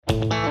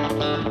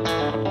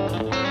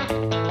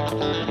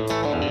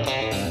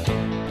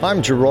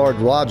I'm Gerard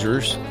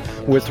Rogers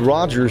with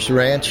Rogers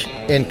Ranch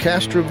in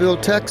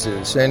Castroville,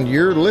 Texas, and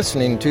you're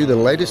listening to the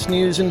latest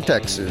news in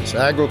Texas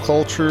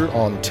agriculture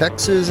on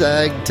Texas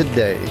Ag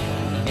Today.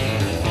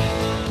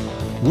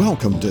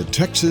 Welcome to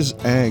Texas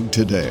Ag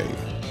Today,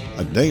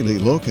 a daily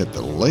look at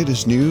the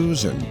latest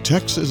news in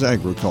Texas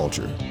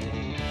agriculture.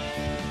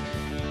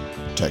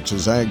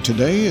 Texas Ag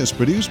Today is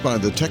produced by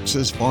the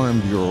Texas Farm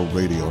Bureau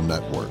Radio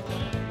Network,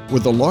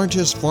 with the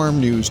largest farm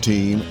news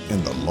team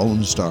in the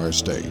Lone Star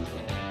State.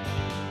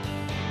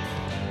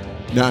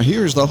 Now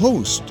here's the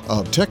host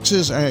of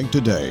Texas Ag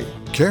Today,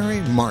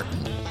 Carrie Martin.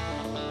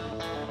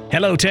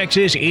 Hello,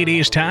 Texas. It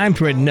is time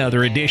for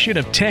another edition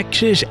of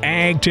Texas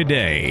Ag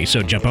Today.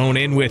 So jump on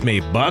in with me.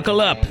 Buckle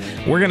up.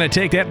 We're going to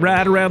take that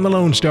ride around the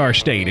Lone Star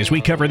State as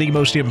we cover the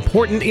most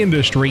important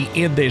industry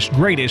in this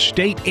greatest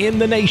state in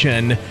the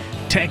nation,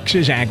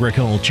 Texas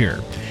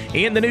agriculture.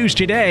 In the news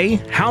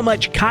today, how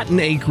much cotton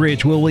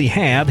acreage will we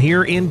have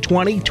here in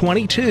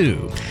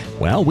 2022?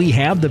 Well, we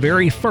have the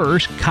very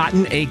first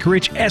cotton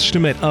acreage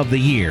estimate of the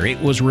year.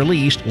 It was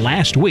released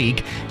last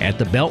week at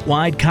the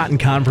Beltwide Cotton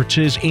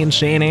Conferences in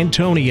San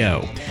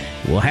Antonio.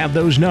 We'll have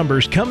those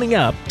numbers coming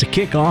up to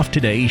kick off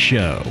today's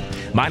show.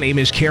 My name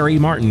is Carrie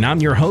Martin. I'm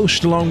your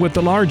host along with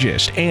the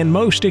largest and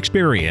most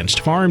experienced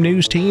farm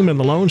news team in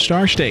the Lone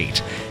Star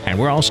State. And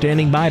we're all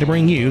standing by to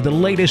bring you the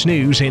latest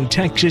news in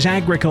Texas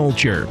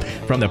agriculture,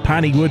 from the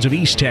piney woods of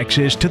East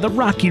Texas to the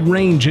rocky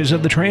ranges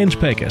of the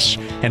Trans-Pecos,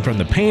 and from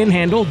the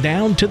Panhandle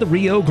down to the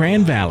Rio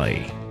Grande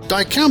Valley.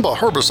 Dicamba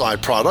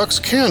herbicide products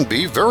can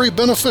be very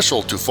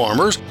beneficial to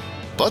farmers,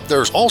 but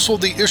there's also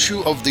the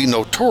issue of the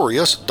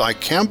notorious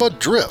dicamba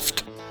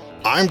drift.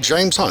 I'm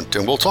James Hunt,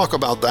 and we'll talk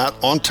about that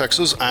on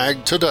Texas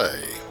Ag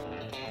Today.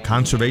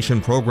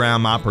 Conservation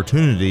program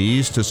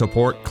opportunities to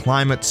support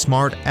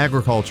climate-smart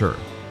agriculture.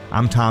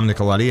 I'm Tom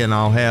Nicoletti, and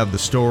I'll have the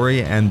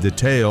story and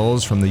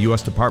details from the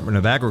U.S. Department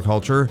of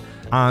Agriculture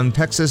on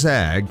Texas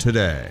Ag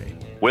Today.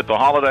 With the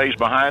holidays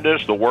behind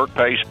us, the work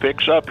pace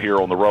picks up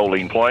here on the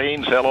Rolling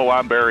Plains. Hello,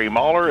 I'm Barry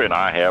Mahler, and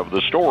I have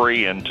the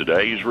story in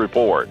today's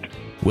report.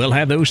 We'll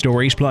have those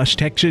stories plus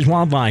Texas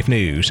wildlife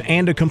news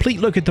and a complete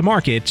look at the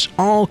markets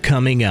all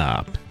coming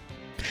up.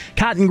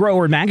 Cotton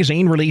Grower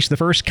Magazine released the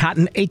first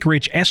cotton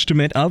acreage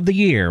estimate of the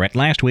year at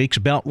last week's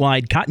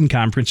Beltwide Cotton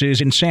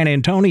Conferences in San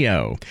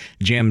Antonio.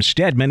 Jim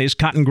Stedman is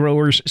Cotton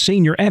Grower's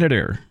senior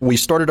editor. We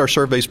started our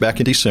surveys back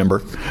in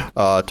December,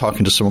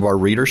 talking to some of our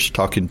readers,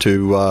 talking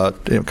to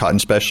cotton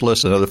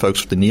specialists and other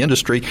folks within the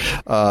industry,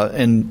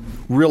 and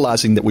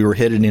realizing that we were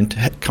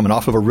coming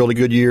off of a really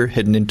good year,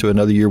 heading into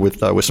another year with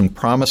some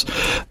promise.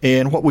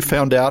 And what we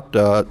found out,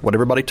 what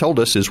everybody told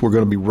us, is we're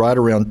going to be right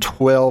around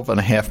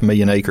 12.5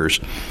 million acres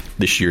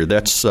this year.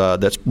 That's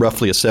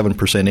roughly a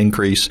 7%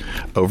 increase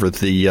over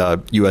the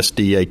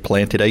USDA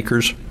planted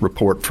acres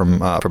report from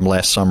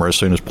last summer as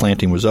soon as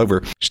planting was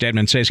over.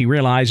 Stedman says he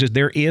realizes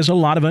there is a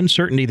lot of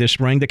uncertainty this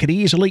spring that could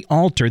easily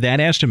alter that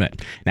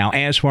estimate. Now,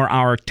 as for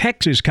our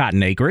Texas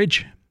cotton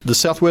acreage, the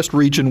Southwest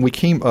region, we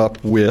came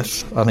up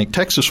with, I think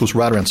Texas was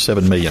right around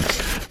 7 million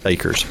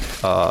acres.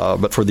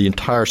 But for the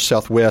entire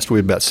Southwest, we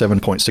had about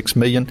 7.6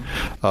 million.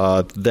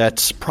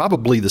 That's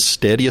probably the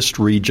steadiest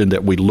region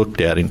that we looked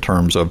at in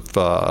terms of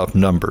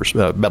numbers,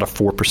 about a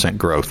 4%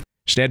 growth.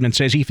 Stedman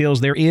says he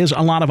feels there is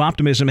a lot of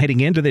optimism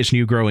heading into this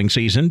new growing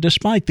season,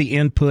 despite the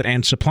input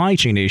and supply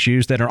chain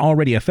issues that are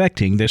already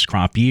affecting this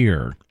crop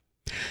year.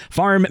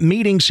 Farm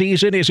meeting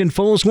season is in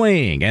full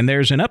swing, and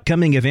there's an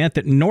upcoming event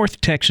that North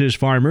Texas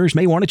farmers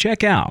may want to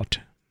check out.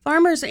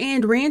 Farmers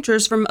and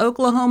ranchers from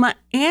Oklahoma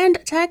and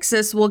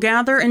Texas will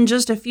gather in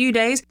just a few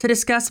days to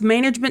discuss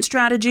management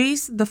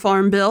strategies, the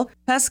Farm Bill,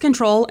 pest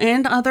control,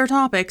 and other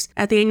topics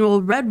at the annual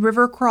Red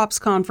River Crops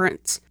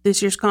Conference.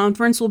 This year's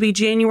conference will be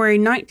January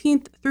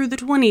 19th through the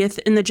 20th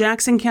in the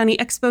Jackson County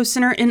Expo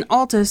Center in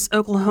Altus,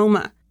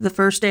 Oklahoma. The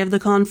first day of the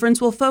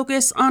conference will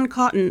focus on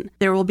cotton.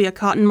 There will be a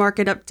cotton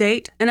market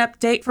update, an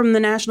update from the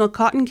National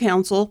Cotton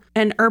Council,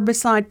 an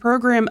herbicide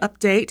program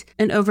update,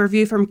 an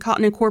overview from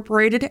Cotton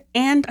Incorporated,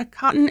 and a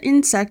cotton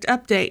insect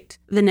update.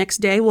 The next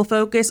day will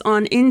focus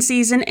on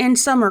in-season and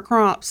summer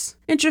crops.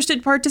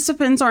 Interested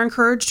participants are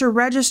encouraged to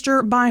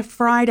register by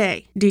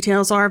Friday.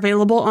 Details are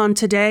available on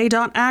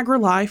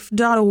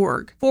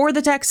today.agrilife.org. For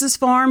the Texas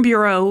Farm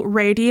Bureau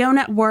Radio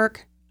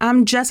Network,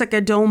 I'm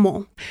Jessica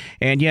Domel.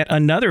 And yet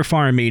another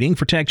farm meeting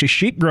for Texas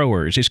sheep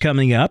growers is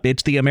coming up.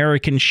 It's the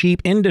American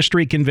Sheep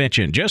Industry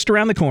Convention, just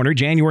around the corner,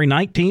 January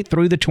 19th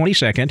through the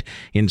 22nd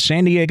in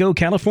San Diego,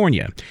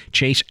 California.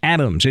 Chase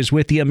Adams is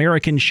with the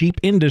American Sheep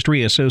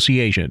Industry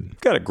Association. We've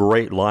got a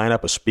great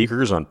lineup of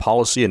speakers on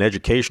policy and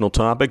educational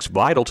topics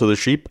vital to the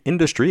sheep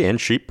industry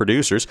and sheep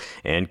producers,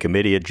 and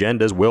committee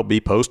agendas will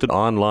be posted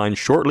online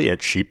shortly at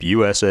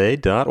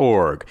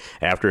sheepusa.org.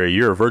 After a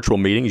year of virtual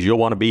meetings, you'll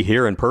want to be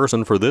here in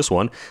person for this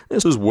one.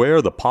 This is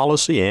where the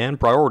policy and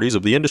priorities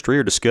of the industry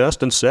are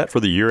discussed and set for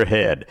the year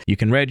ahead. You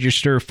can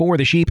register for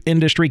the Sheep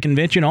Industry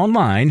Convention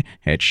online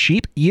at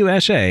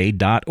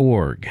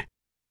sheepusa.org.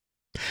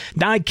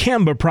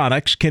 Dicamba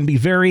products can be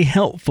very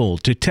helpful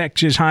to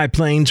Texas High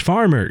Plains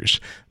farmers,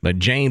 but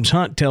James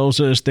Hunt tells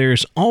us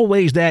there's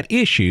always that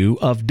issue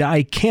of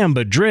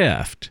dicamba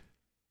drift.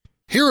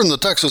 Here in the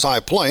Texas High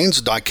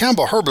Plains,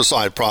 dicamba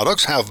herbicide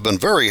products have been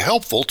very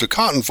helpful to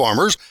cotton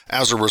farmers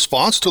as a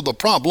response to the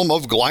problem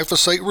of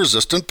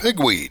glyphosate-resistant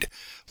pigweed.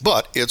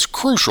 But it's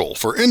crucial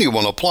for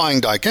anyone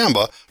applying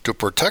dicamba to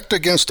protect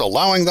against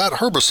allowing that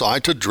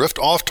herbicide to drift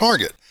off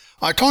target.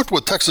 I talked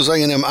with Texas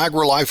A&M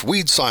AgriLife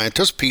weed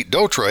scientist Pete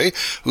Dautre,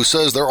 who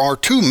says there are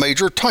two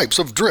major types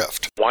of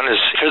drift. One is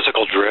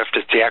physical drift.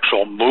 It's the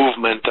actual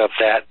movement of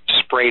that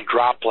spray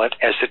droplet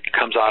as it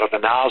comes out of the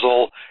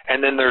nozzle.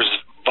 And then there's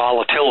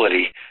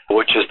volatility,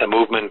 which is the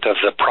movement of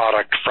the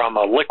product from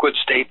a liquid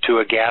state to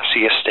a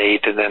gaseous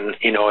state. And then,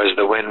 as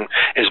the wind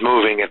is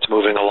moving, it's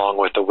moving along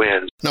with the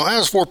wind. Now,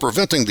 as for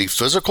preventing the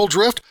physical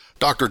drift,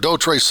 Dr.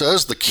 Dautre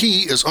says the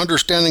key is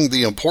understanding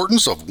the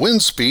importance of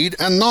wind speed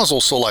and nozzle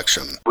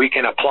selection. We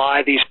can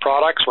apply these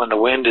products when the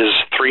wind is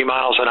 3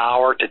 miles an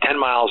hour to 10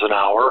 miles an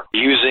hour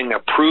using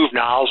approved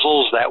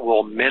nozzles that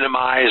will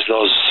minimize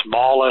those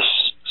smallest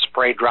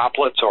spray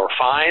droplets or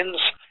fines.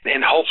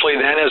 And hopefully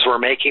then, as we're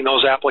making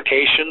those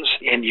applications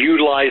and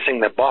utilizing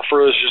the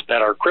buffers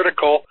that are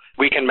critical,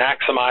 we can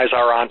maximize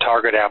our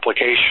on-target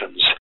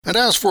applications. And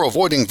as for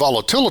avoiding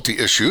volatility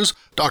issues,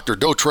 Dr.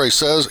 Dautre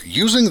says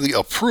using the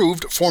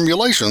approved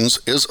formulations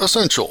is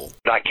essential.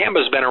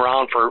 Dicamba's been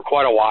around for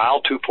quite a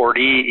while,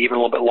 2,4-D, even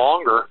a little bit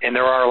longer, and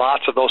there are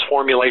lots of those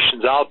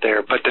formulations out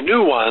there. But the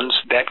new ones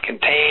that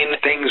contain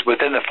things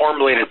within the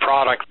formulated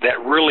product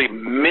that really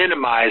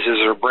minimizes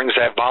or brings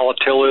that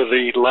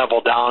volatility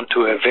level down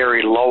to a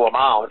very low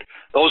amount,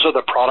 those are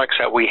the products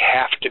that we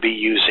have to be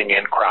using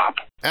in crop.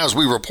 As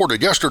we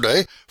reported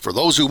yesterday, for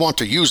those who want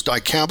to use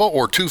dicamba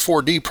or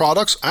 2,4-D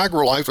products,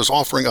 AgriLife is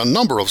offering a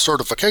number of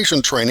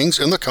certification trainings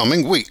in the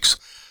coming weeks.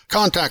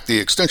 Contact the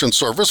Extension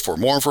Service for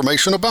more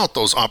information about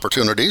those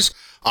opportunities.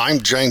 I'm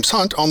James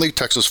Hunt on the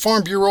Texas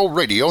Farm Bureau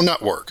Radio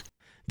Network.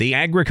 The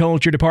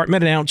Agriculture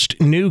Department announced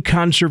new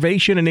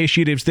conservation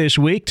initiatives this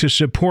week to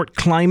support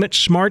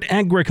climate-smart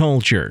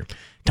agriculture.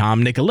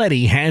 Tom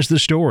Nicoletti has the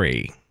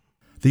story.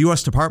 The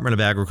U.S. Department of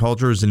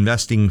Agriculture is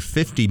investing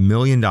 $50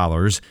 million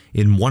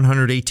in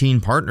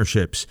 118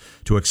 partnerships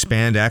to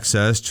expand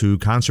access to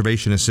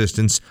conservation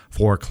assistance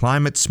for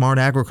climate-smart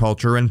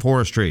agriculture and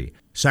forestry.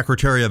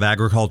 Secretary of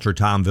Agriculture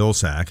Tom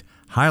Vilsack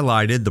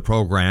highlighted the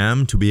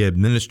program to be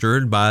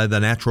administered by the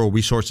Natural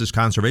Resources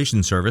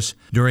Conservation Service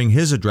during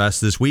his address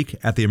this week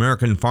at the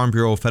American Farm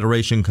Bureau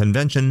Federation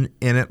Convention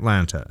in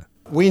Atlanta.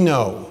 We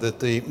know that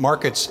the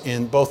markets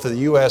in both the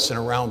U.S. and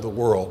around the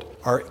world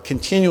are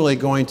continually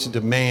going to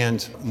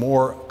demand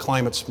more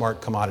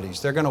climate-smart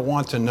commodities. They're going to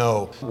want to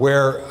know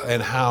where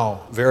and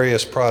how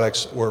various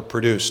products were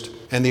produced.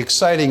 And the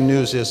exciting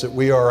news is that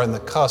we are on the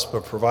cusp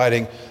of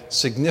providing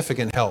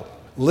significant help,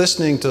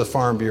 listening to the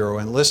Farm Bureau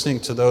and listening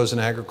to those in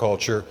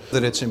agriculture,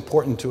 that it's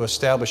important to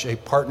establish a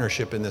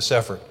partnership in this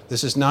effort.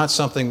 This is not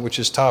something which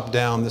is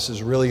top-down. This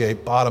is really a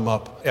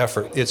bottom-up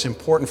effort. It's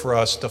important for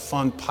us to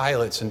fund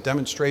pilots and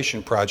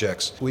demonstration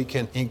projects. We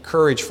can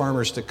encourage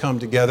farmers to come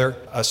together,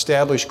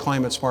 establish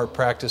climate-smart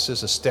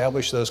practices,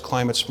 establish those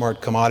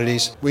climate-smart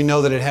commodities. We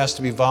know that it has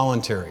to be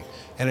voluntary,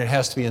 and it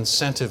has to be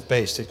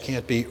incentive-based. It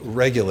can't be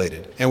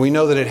regulated. And we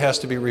know that it has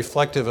to be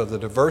reflective of the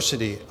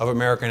diversity of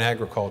American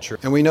agriculture.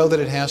 And we know that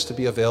it has to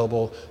be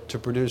available to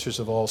producers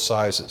of all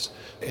sizes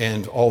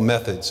and all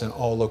methods and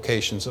all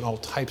locations and all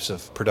types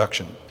of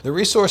production. The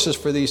resources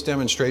for these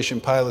demonstration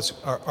pilots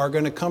are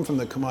going to come from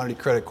the Commodity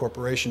Credit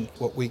Corporation.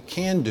 What we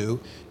can do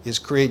is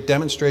create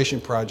demonstration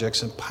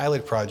projects and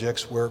pilot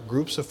projects where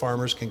groups of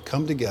farmers can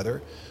come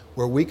together,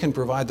 where we can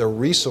provide the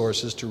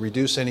resources to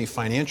reduce any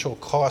financial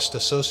cost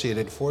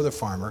associated for the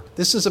farmer.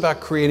 This is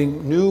about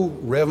creating new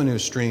revenue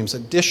streams,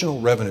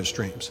 additional revenue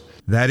streams.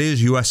 That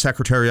is U.S.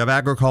 Secretary of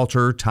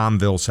Agriculture Tom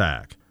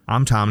Vilsack.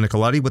 I'm Tom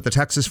Nicoletti with the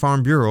Texas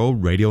Farm Bureau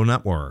Radio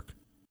Network.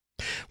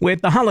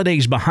 With the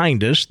holidays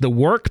behind us, the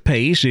work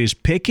pace is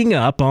picking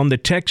up on the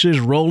Texas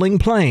rolling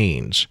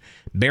plains.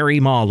 Barry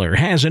Mahler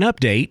has an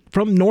update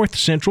from North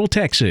Central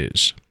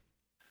Texas.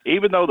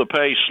 Even though the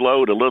pace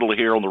slowed a little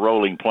here on the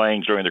rolling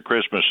plains during the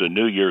Christmas and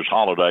New Year's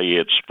holiday,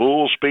 it's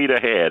full speed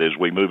ahead as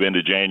we move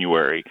into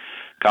January.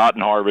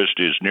 Cotton harvest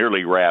is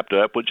nearly wrapped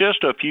up with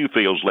just a few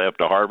fields left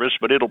to harvest,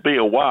 but it'll be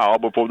a while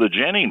before the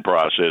ginning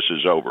process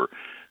is over.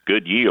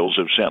 Good yields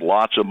have sent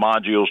lots of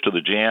modules to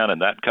the gin,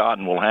 and that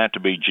cotton will have to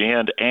be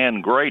ginned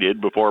and graded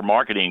before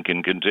marketing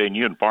can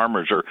continue, and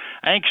farmers are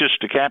anxious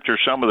to capture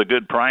some of the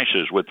good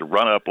prices with the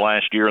run-up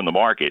last year in the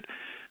market.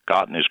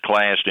 Cotton is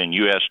classed in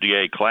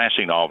USDA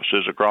classing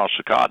offices across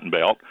the Cotton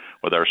Belt,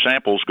 with our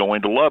samples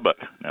going to Lubbock.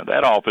 Now,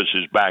 that office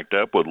is backed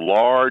up with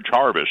large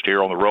harvest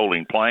here on the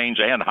rolling plains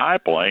and high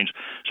plains,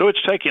 so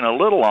it's taking a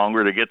little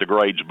longer to get the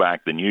grades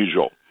back than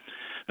usual.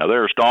 Now,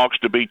 there are stalks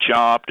to be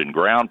chopped and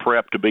ground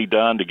prep to be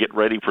done to get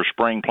ready for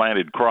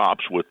spring-planted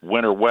crops with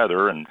winter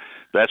weather, and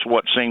that's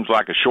what seems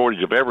like a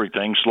shortage of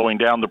everything slowing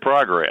down the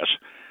progress.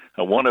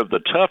 One of the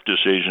tough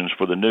decisions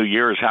for the new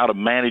year is how to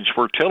manage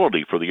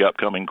fertility for the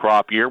upcoming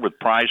crop year with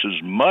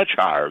prices much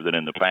higher than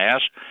in the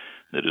past.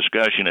 The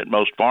discussion at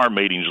most farm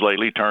meetings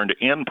lately turned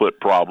to input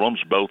problems,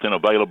 both in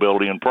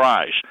availability and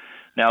price.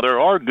 Now, there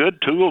are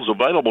good tools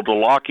available to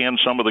lock in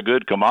some of the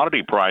good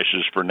commodity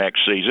prices for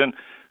next season.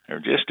 There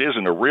just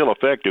isn't a real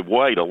effective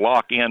way to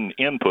lock in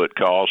input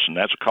costs, and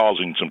that's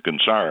causing some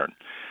concern.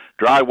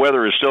 Dry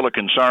weather is still a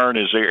concern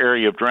as the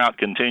area of drought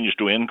continues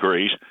to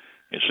increase.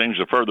 It seems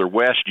the further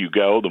west you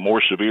go, the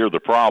more severe the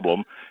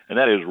problem, and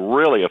that has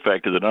really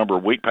affected the number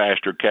of wheat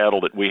pasture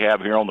cattle that we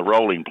have here on the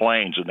rolling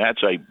plains, and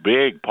that's a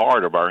big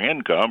part of our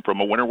income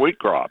from a winter wheat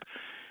crop.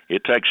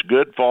 It takes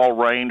good fall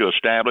rain to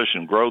establish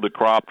and grow the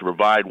crop to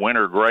provide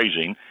winter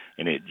grazing,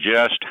 and it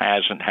just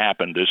hasn't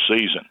happened this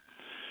season.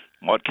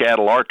 What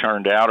cattle are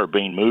turned out are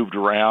being moved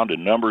around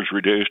and numbers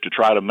reduced to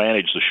try to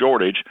manage the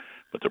shortage,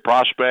 but the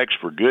prospects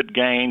for good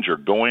gains are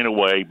going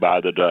away by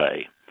the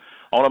day.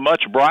 On a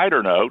much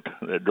brighter note,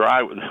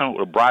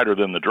 brighter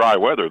than the dry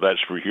weather,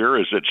 that's for sure,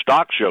 is that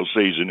stock show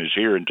season is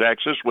here in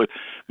Texas, with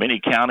many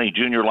county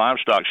junior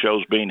livestock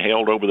shows being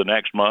held over the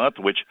next month,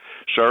 which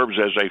serves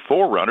as a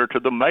forerunner to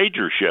the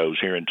major shows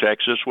here in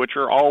Texas, which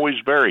are always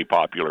very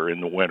popular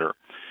in the winter.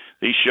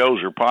 These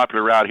shows are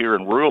popular out here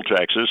in rural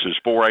Texas as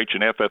 4-H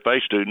and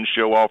FFA students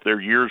show off their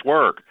year's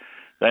work.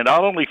 They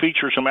not only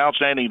feature some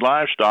outstanding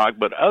livestock,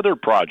 but other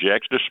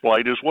projects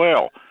displayed as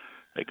well.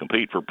 They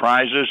compete for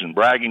prizes and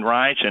bragging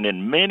rights, and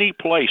in many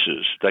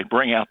places, they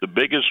bring out the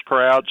biggest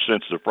crowd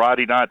since the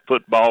Friday night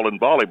football and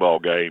volleyball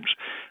games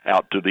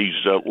out to these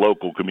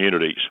local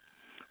communities.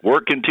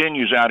 Work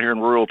continues out here in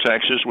rural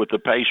Texas with the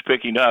pace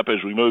picking up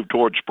as we move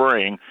toward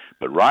spring,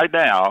 but right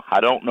now, I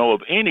don't know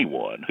of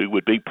anyone who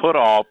would be put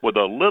off with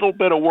a little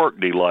bit of work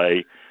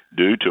delay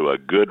due to a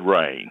good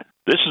rain.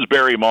 This is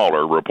Barry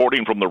Mahler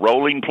reporting from the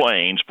Rolling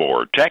Plains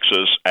for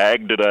Texas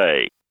Ag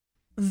Today.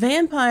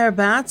 Vampire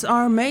bats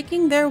are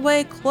making their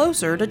way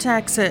closer to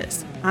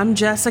Texas. I'm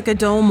Jessica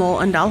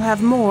Domel, and I'll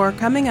have more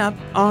coming up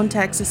on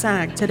Texas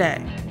Ag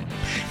Today.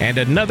 And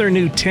another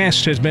new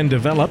test has been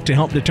developed to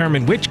help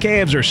determine which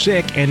calves are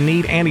sick and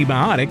need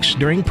antibiotics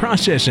during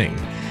processing.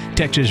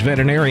 Texas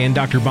veterinarian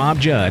Dr. Bob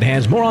Judd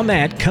has more on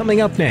that coming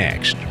up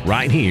next,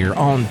 right here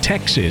on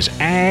Texas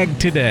Ag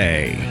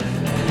Today.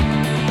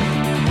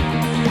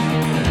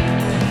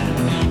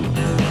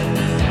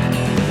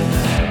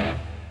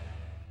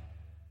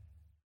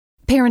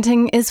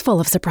 Parenting is full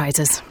of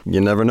surprises.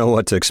 You never know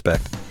what to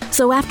expect.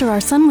 So after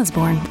our son was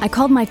born, I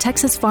called my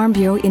Texas Farm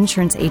Bureau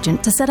insurance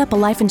agent to set up a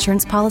life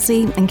insurance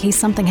policy in case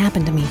something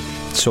happened to me.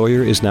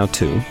 Sawyer is now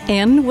 2.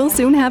 And we'll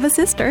soon have a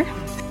sister.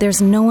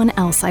 There's no one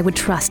else I would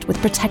trust with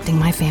protecting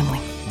my family.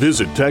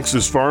 Visit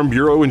Texas Farm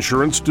Bureau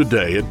Insurance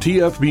today at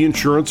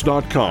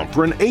tfbinsurance.com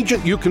for an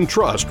agent you can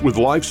trust with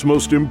life's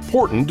most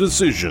important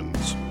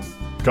decisions.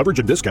 Coverage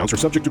and discounts are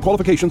subject to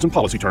qualifications and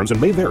policy terms and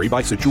may vary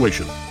by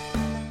situation.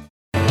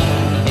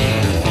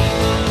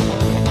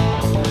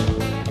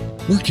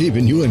 We're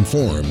keeping you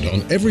informed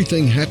on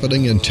everything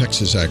happening in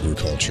Texas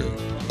agriculture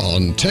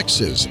on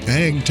Texas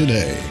Ag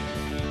Today.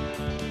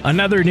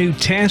 Another new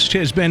test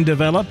has been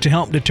developed to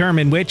help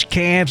determine which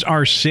calves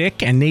are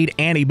sick and need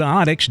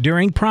antibiotics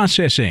during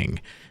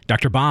processing.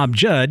 Dr. Bob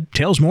Judd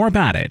tells more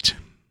about it.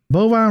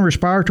 Bovine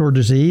respiratory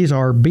disease,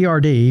 or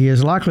BRD,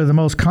 is likely the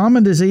most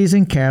common disease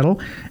in cattle,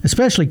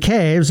 especially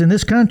calves, in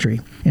this country.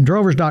 In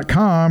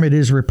Drovers.com, it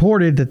is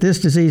reported that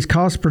this disease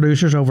costs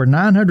producers over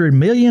 $900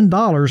 million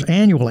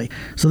annually.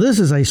 So this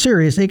is a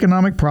serious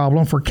economic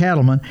problem for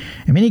cattlemen,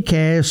 and many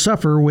calves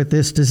suffer with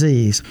this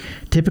disease.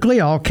 Typically,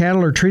 all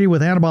cattle are treated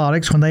with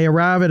antibiotics when they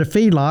arrive at a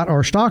feedlot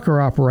or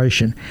stocker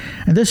operation,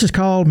 and this is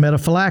called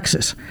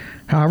metaphylaxis.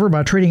 However,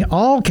 by treating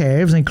all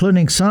calves,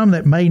 including some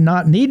that may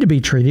not need to be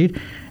treated,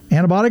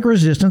 antibiotic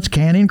resistance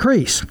can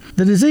increase.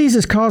 The disease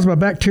is caused by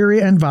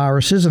bacteria and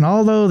viruses, and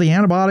although the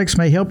antibiotics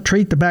may help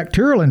treat the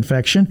bacterial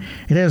infection,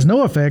 it has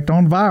no effect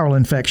on viral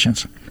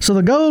infections. So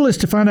the goal is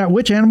to find out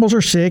which animals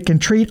are sick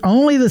and treat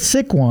only the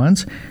sick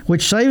ones,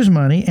 which saves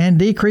money and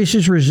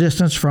decreases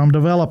resistance from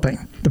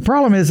developing. The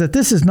problem is that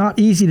this is not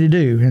easy to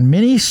do, and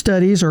many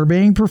studies are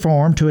being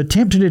performed to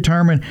attempt to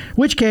determine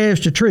which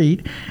calves to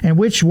treat and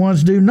which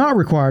ones do not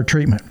require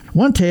treatment.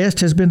 One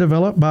test has been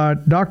developed by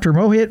Dr.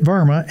 Mohit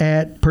Verma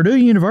at Purdue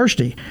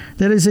University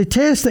that is a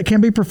test that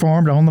can be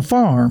performed on the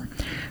farm.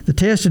 The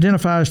test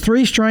identifies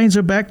 3 strains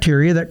of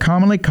bacteria that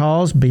commonly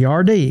cause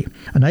BRD.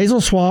 A nasal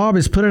swab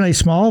is put in a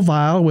small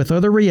vial with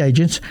other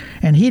reagents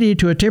and heated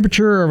to a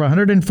temperature of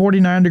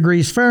 149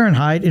 degrees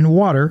Fahrenheit in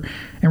water,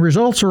 and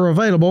results are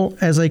available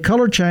as a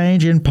color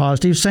change in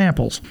positive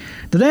samples.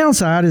 The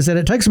downside is that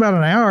it takes about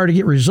an hour to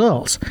get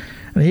results.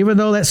 And even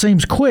though that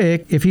seems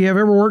quick, if you have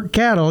ever worked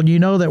cattle, you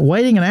know that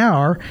waiting an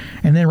hour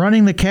and then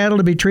running the cattle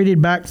to be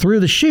treated back through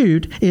the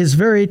chute is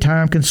very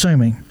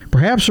time-consuming.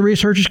 Perhaps the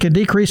researchers can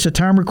decrease the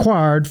time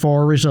required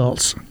for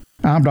results.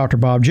 I'm Dr.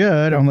 Bob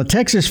Judd on the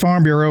Texas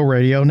Farm Bureau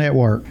Radio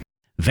Network.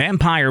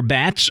 Vampire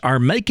bats are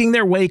making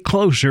their way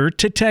closer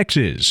to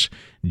Texas.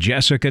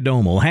 Jessica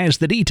Domel has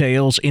the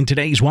details in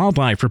today's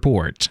Wildlife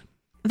Report.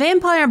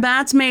 Vampire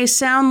bats may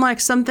sound like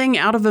something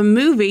out of a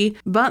movie,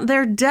 but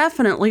they're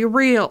definitely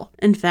real.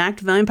 In fact,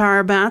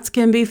 vampire bats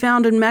can be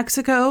found in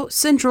Mexico,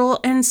 Central,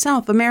 and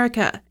South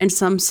America, and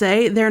some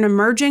say they're an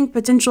emerging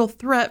potential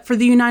threat for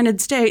the United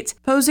States,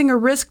 posing a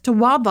risk to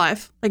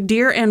wildlife, like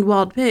deer and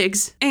wild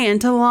pigs, and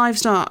to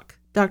livestock.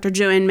 Dr.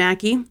 Joanne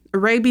Mackey, a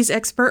rabies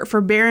expert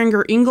for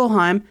Boehringer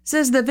Ingelheim,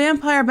 says the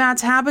vampire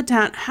bat's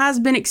habitat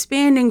has been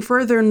expanding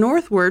further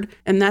northward,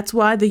 and that's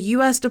why the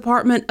U.S.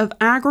 Department of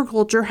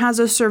Agriculture has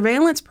a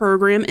surveillance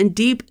program in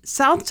deep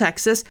South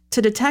Texas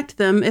to detect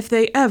them if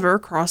they ever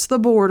cross the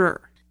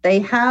border. They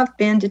have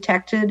been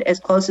detected as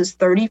close as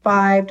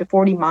 35 to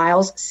 40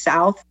 miles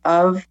south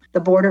of the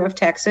border of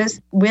Texas.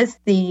 With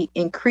the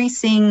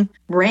increasing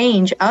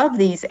range of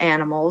these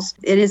animals,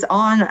 it is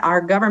on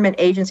our government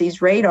agencies'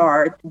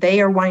 radar.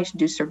 They are wanting to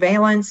do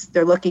surveillance.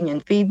 They're looking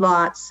in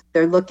feedlots.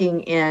 They're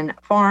looking in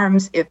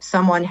farms. If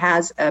someone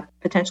has a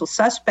potential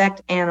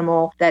suspect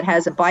animal that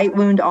has a bite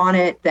wound on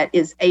it that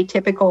is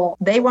atypical,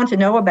 they want to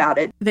know about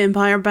it.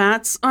 Vampire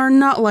bats are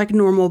not like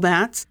normal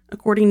bats.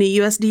 According to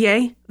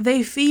USDA,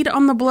 they feed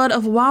on the blood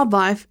of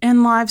wildlife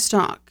and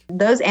livestock.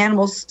 Those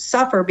animals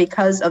suffer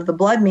because of the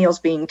blood meals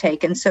being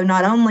taken. So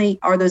not only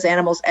are those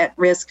animals at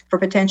risk for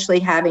potentially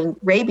having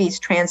rabies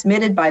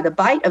transmitted by the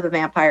bite of the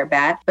vampire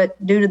bat,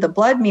 but due to the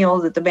blood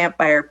meal that the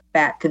vampire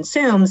bat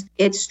consumes,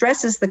 it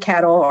stresses the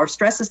cattle or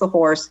stresses the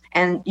horse,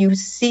 and you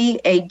see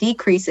a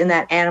decrease in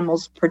that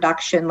animal's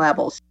production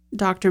levels.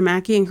 Dr.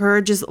 Mackey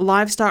encourages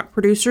livestock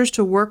producers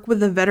to work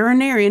with a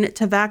veterinarian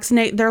to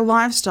vaccinate their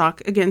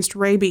livestock against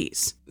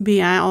rabies.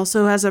 BI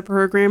also has a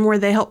program where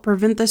they help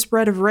prevent the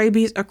spread of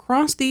rabies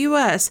across the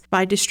U.S.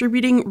 by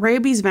distributing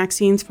rabies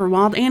vaccines for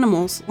wild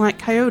animals like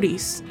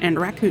coyotes and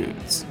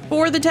raccoons.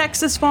 For the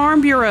Texas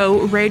Farm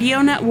Bureau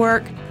Radio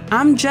Network,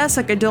 I'm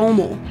Jessica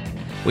Domel.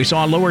 We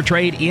saw lower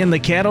trade in the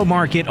cattle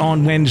market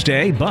on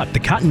Wednesday, but the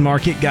cotton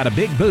market got a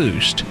big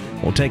boost.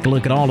 We'll take a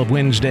look at all of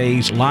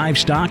Wednesday's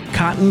livestock,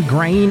 cotton,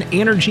 grain,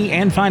 energy,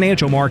 and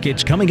financial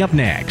markets coming up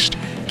next.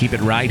 Keep it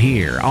right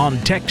here on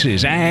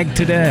Texas Ag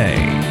Today.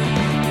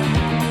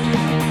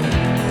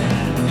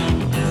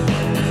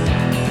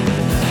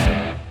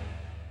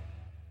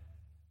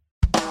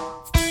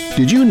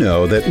 Did you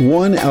know that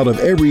 1 out of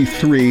every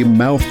 3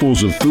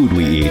 mouthfuls of food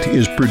we eat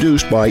is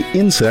produced by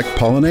insect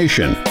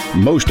pollination,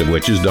 most of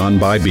which is done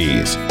by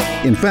bees?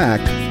 In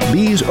fact,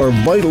 bees are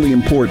vitally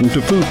important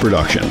to food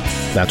production.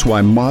 That's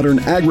why modern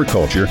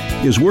agriculture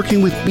is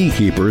working with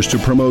beekeepers to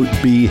promote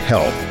bee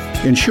health.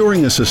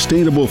 Ensuring a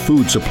sustainable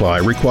food supply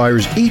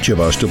requires each of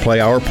us to play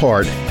our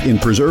part in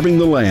preserving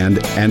the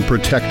land and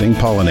protecting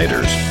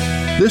pollinators.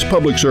 This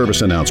public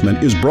service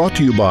announcement is brought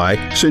to you by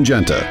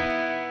Syngenta.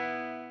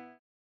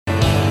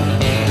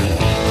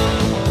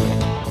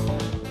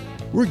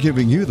 We're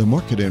giving you the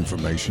market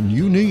information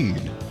you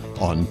need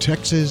on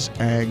Texas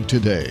Ag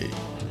Today.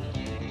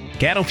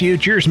 Cattle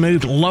futures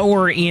moved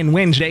lower in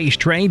Wednesday's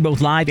trade,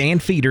 both live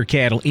and feeder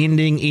cattle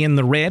ending in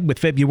the red, with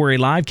February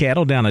live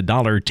cattle down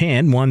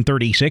 $1.10,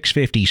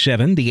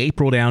 $136.57. The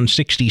April down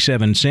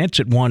 67 cents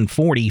at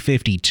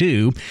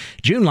 $140.52.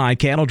 June live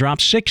cattle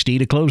dropped 60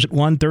 to close at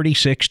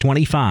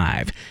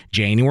 $136.25.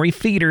 January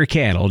feeder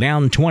cattle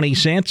down 20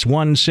 cents,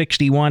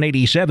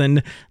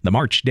 $161.87. The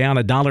March down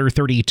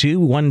 $1.32,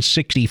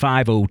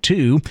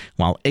 $165.02,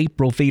 while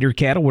April feeder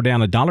cattle were down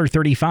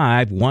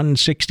 $1.35,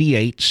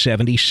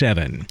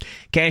 $168.77.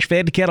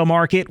 Cash-fed cattle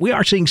market, we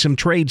are seeing some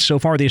trades so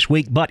far this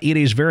week, but it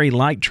is very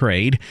light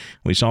trade.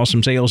 We saw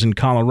some sales in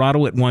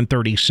Colorado at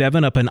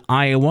 $137. Up in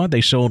Iowa,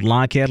 they sold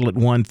live cattle at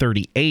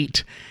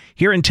 $138.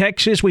 Here in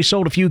Texas, we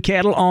sold a few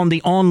cattle on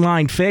the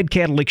online Fed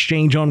Cattle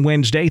Exchange on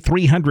Wednesday.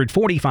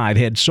 345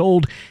 head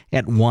sold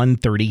at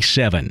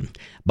 $137.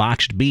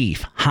 Boxed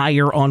beef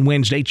higher on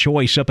Wednesday.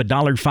 Choice up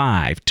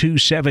 $1.05,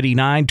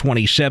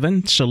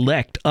 $279.27.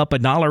 Select up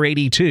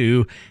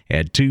 $1.82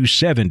 at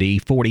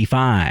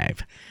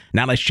 $270.45.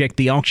 Now let's check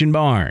the auction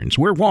barns.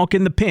 We're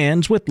walking the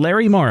pens with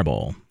Larry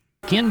Marble.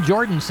 Ken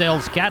Jordan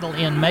sells cattle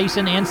in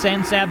Mason and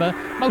San Saba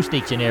most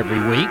each and every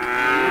week.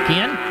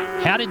 Ken,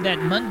 how did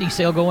that Monday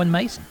sale go in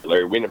Mason?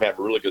 Larry, we ended up having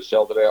a really good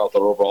sale today. I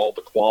thought overall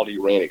the quality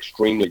ran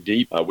extremely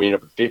deep. We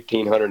ended up at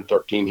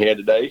 1,513 head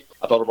today.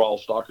 I thought overall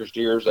stocker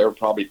steers, they were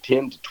probably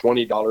 $10 to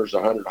 $20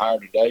 a hundred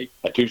higher today.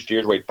 2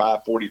 steers weighed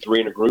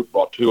 543 in a group,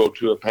 brought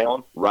 $202 a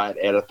pound, right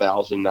at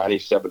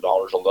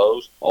 $1,097 on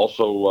those.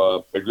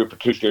 Also, a group of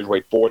 2 steers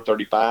weighed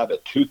 435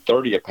 at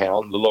 $230 a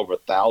pound, a little over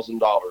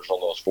 $1,000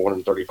 on those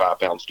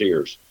 435-pound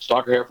steers.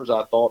 Stocker heifers,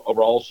 I thought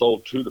overall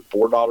sold $2 to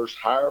 $4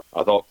 higher.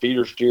 I thought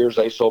feeder steers,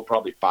 they sold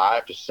probably 5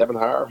 to 7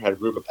 higher. Had a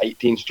group of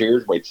 18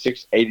 steers, weighed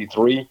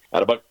 683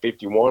 at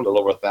 $151, a little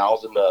over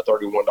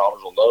 $1,031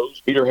 on those.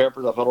 Feeder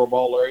heifers, I thought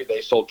overall, Larry, they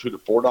sold $2 to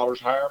 $4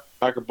 higher.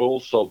 Packer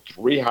bulls sold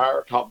 3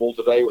 higher. Top bull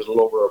today was a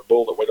little over a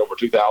bull that weighed over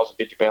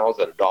 2,050 pounds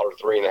at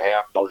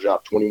 $1.35,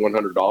 out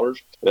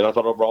 $2,100. Then I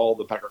thought overall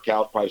the Packer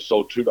cows probably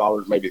sold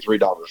 $2, maybe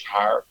 $3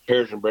 higher.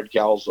 Pairs and bred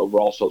cows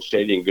overall sold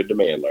steady and good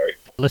demand, Larry.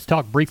 Let's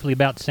talk briefly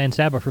about San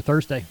Saba for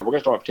Thursday. We're going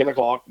to start at 10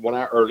 o'clock, 1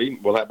 hour early.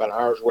 We'll have about an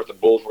hour's worth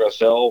of bulls we're going to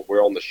sell.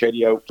 We're on the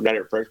Shady Oak down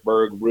here at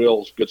Fredericksburg.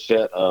 Real good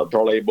set of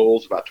Charolais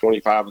bulls, about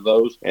 25 of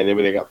those. And then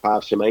we got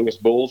 5 Sim Angus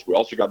bulls. We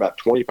also got about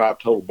 25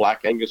 total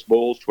Black Angus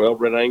bulls,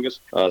 12 Red Angus,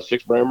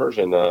 6 Brahmers,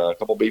 and a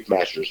couple beef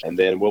masters. And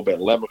then we'll be at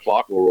 11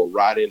 o'clock where we'll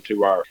ride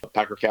into our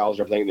packer cows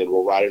and everything. Then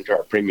we'll ride into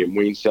our premium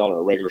wean sale and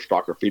our regular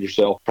stocker feeder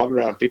sale. Probably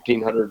around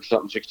 1,500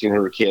 something,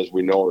 1,600 kids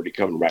we know already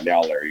coming right now,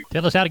 Larry.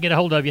 Tell us how to get a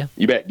hold of you.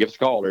 You bet. Give us a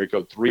call. Area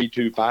code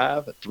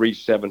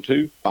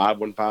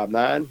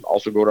 325-372-5159.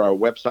 Also go to our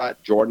website,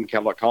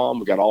 jordancattle.com.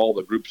 We've got all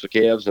the groups of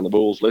calves and the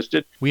bulls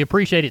listed. We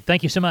appreciate it.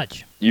 Thank you so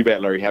much. You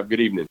bet, Larry. Have a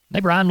good evening.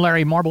 Neighbor, I'm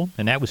Larry Marble,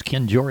 and that was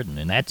Ken Jordan.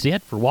 And that's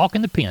it for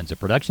Walking the Pens, a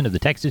production of the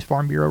Texas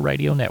Farm Bureau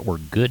Radio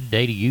Network. Good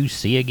day to you.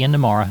 See you again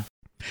tomorrow.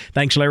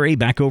 Thanks, Larry.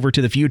 Back over to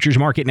the futures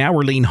market now,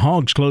 where lean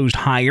hogs closed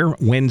higher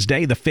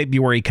Wednesday. The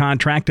February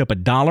contract up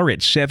 $1 at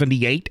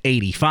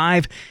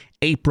 $78.85.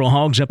 April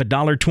hogs up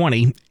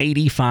 $1.20,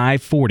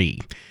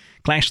 $85.40.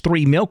 Class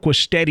 3 milk was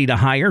steady to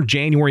higher.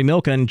 January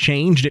milk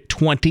unchanged at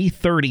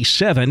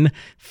 $20.37.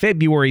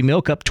 February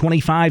milk up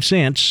 25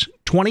 cents,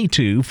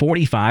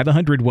 $22.45 a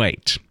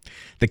hundredweight.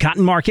 The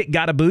cotton market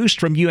got a boost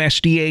from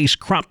USDA's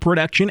crop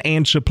production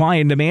and supply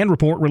and demand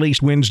report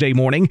released Wednesday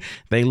morning.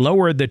 They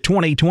lowered the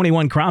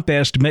 2021 crop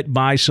estimate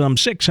by some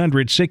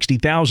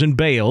 660,000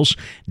 bales,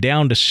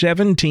 down to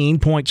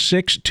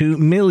 17.62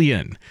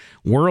 million.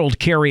 World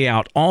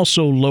carryout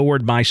also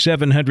lowered by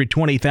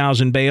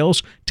 720,000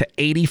 bales to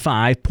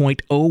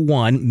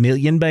 85.01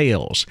 million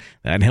bales.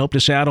 That helped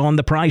us out on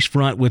the price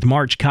front, with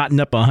March cotton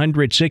up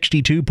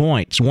 162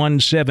 points,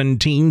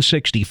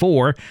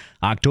 117.64.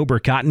 October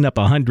cotton up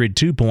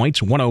 102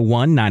 points,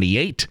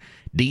 101.98.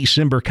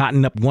 December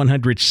cotton up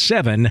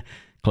 107,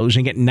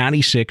 closing at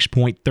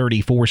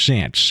 96.34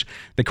 cents.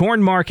 The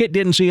corn market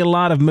didn't see a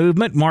lot of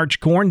movement.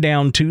 March corn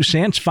down 2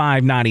 cents,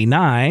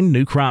 $5.99.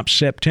 New crop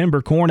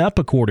September corn up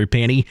a quarter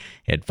penny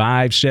at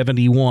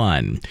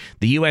 $5.71.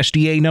 The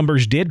USDA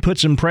numbers did put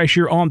some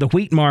pressure on the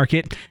wheat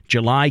market.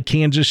 July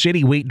Kansas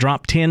City wheat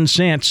dropped 10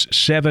 cents,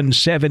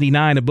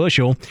 $7.79 a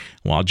bushel,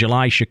 while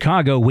July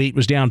Chicago wheat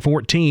was down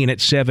 14 at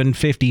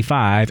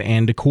 $7.55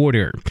 and a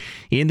quarter.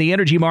 In the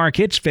energy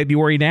markets,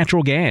 February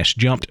natural gas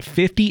jumped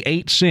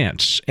 58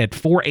 cents at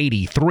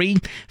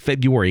 $4.83.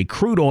 February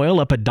crude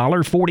oil up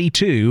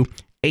 $1.42,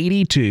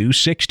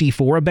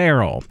 $82.64 a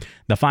barrel.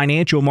 The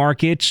financial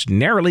markets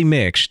narrowly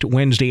mixed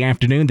Wednesday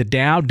afternoon. The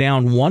Dow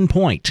down 1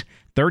 point,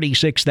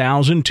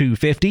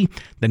 36,250.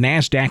 The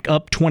Nasdaq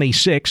up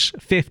 26,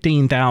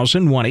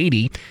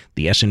 15,180.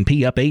 The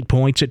S&P up 8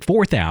 points at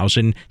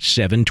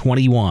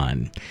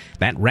 4,721.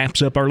 That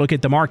wraps up our look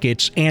at the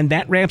markets, and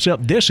that wraps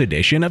up this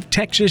edition of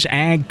Texas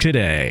Ag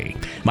Today.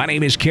 My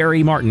name is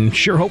Kerry Martin.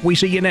 Sure hope we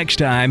see you next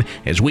time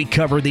as we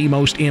cover the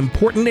most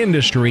important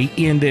industry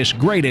in this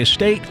greatest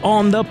state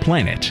on the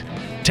planet,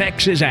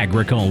 Texas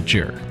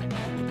agriculture.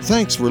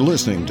 Thanks for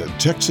listening to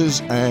Texas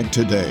Ag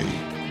Today.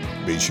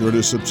 Be sure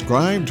to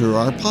subscribe to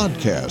our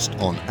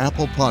podcast on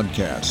Apple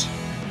Podcasts,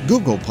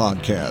 Google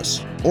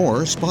Podcasts, or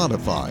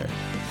Spotify.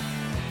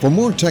 For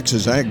more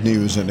Texas Ag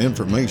news and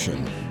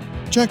information,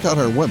 check out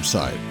our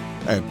website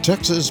at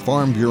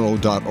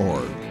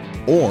texasfarmbureau.org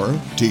or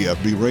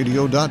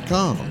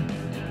tfbradio.com.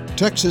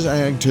 Texas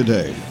Ag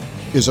Today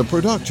is a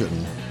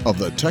production of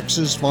the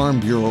Texas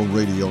Farm Bureau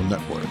Radio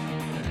Network.